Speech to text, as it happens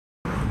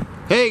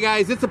Hey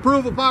guys, it's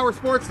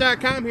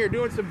ApprovalPowersports.com here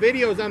doing some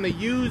videos on the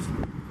used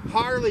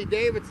Harley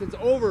Davidsons.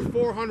 Over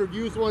 400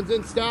 used ones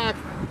in stock.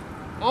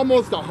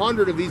 Almost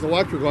 100 of these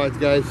Electra Glides,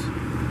 guys.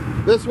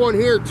 This one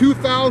here,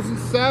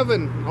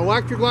 2007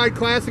 Electra Glide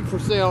Classic for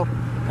sale.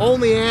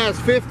 Only has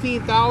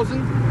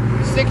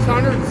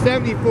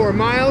 15,674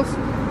 miles.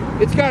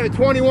 It's got a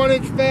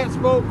 21-inch fat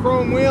spoke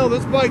chrome wheel.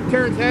 This bike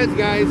turns heads,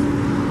 guys.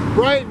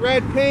 Bright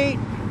red paint,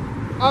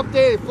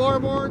 updated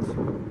floorboards,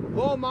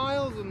 low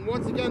miles, and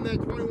once again that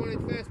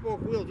 21-inch fast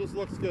spoke wheel just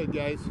looks good,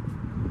 guys.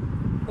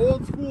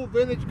 Old school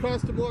vintage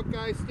custom look,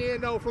 guys.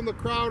 Stand out from the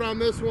crowd on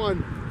this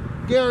one.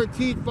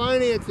 Guaranteed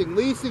financing,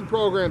 leasing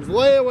programs,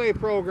 layaway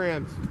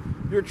programs.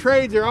 Your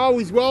trades are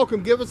always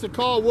welcome. Give us a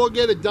call, we'll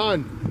get it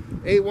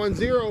done.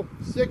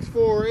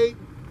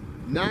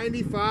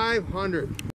 810-648-9500.